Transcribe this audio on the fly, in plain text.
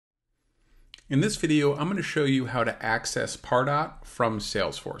In this video, I'm going to show you how to access Pardot from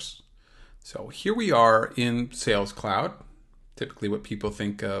Salesforce. So here we are in Sales Cloud, typically what people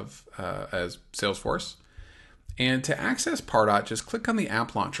think of as Salesforce. And to access Pardot, just click on the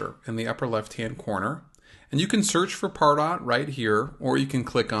app launcher in the upper left-hand corner. And you can search for Pardot right here, or you can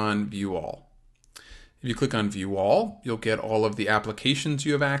click on View All. If you click on View All, you'll get all of the applications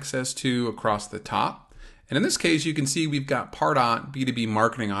you have access to across the top. And in this case, you can see we've got Pardot B2B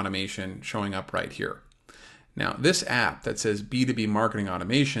Marketing Automation showing up right here. Now, this app that says B2B Marketing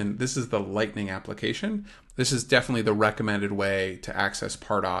Automation, this is the Lightning application. This is definitely the recommended way to access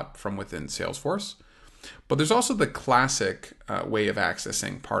Pardot from within Salesforce. But there's also the classic way of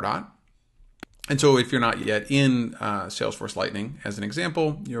accessing Pardot. And so if you're not yet in Salesforce Lightning, as an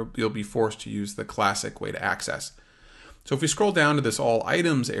example, you'll be forced to use the classic way to access. So if we scroll down to this All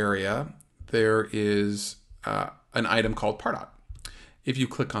Items area, there is an item called Pardot. If you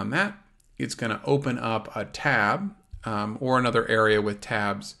click on that, it's going to open up a tab or another area with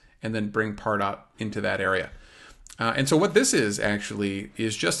tabs and then bring Pardot into that area. And so what this is actually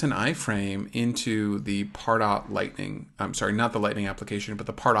is just an iframe into the Pardot Lightning, I'm sorry, not the Lightning application, but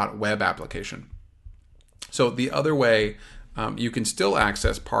the Pardot web application. So the other way you can still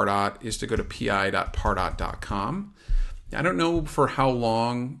access Pardot is to go to pi.pardot.com. I don't know for how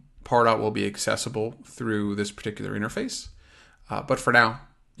long Pardot will be accessible through this particular interface, but for now,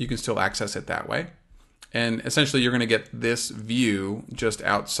 you can still access it that way. And essentially, you're going to get this view just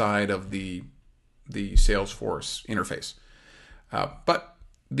outside of the Salesforce interface. But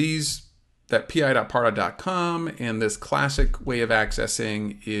that pi.pardot.com and this classic way of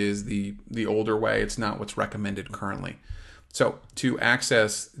accessing is the older way. It's not what's recommended currently. So to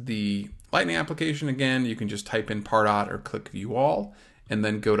access the Lightning application, again, you can just type in Pardot or click View All, and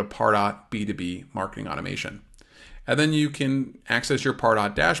then go to Pardot B2B Marketing Automation. And then you can access your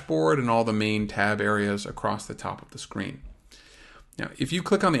Pardot dashboard and all the main tab areas across the top of the screen. Now, if you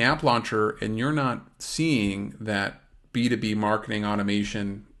click on the app launcher and you're not seeing that B2B Marketing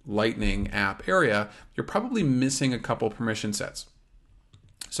Automation Lightning app area, you're probably missing a couple permission sets.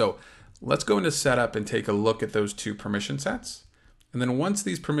 So let's go into Setup and take a look at those two permission sets. And then once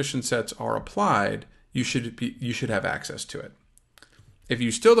these permission sets are applied, you should have access to it. If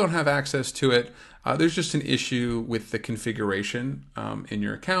you still don't have access to it, there's just an issue with the configuration in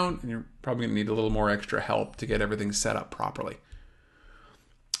your account, and you're probably going to need a little more extra help to get everything set up properly.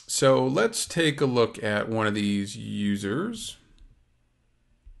 So let's take a look at one of these users.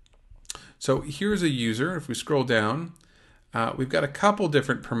 So here's a user. If we scroll down, we've got a couple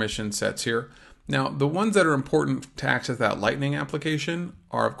different permission sets here. Now, the ones that are important to access that Lightning application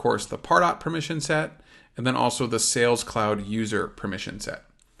are, of course, the Pardot permission set, and then also the Sales Cloud user permission set.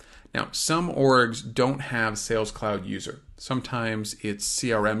 Now, some orgs don't have Sales Cloud user. Sometimes it's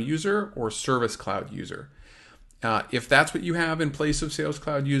CRM user or Service Cloud user. If that's what you have in place of Sales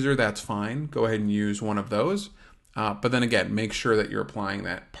Cloud user, that's fine. Go ahead and use one of those. But then again, make sure that you're applying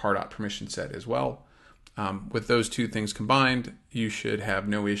that Pardot permission set as well. With those two things combined, you should have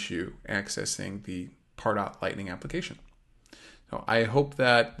no issue accessing the Pardot Lightning application. So I hope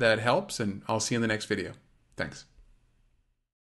that helps, and I'll see you in the next video. Thanks.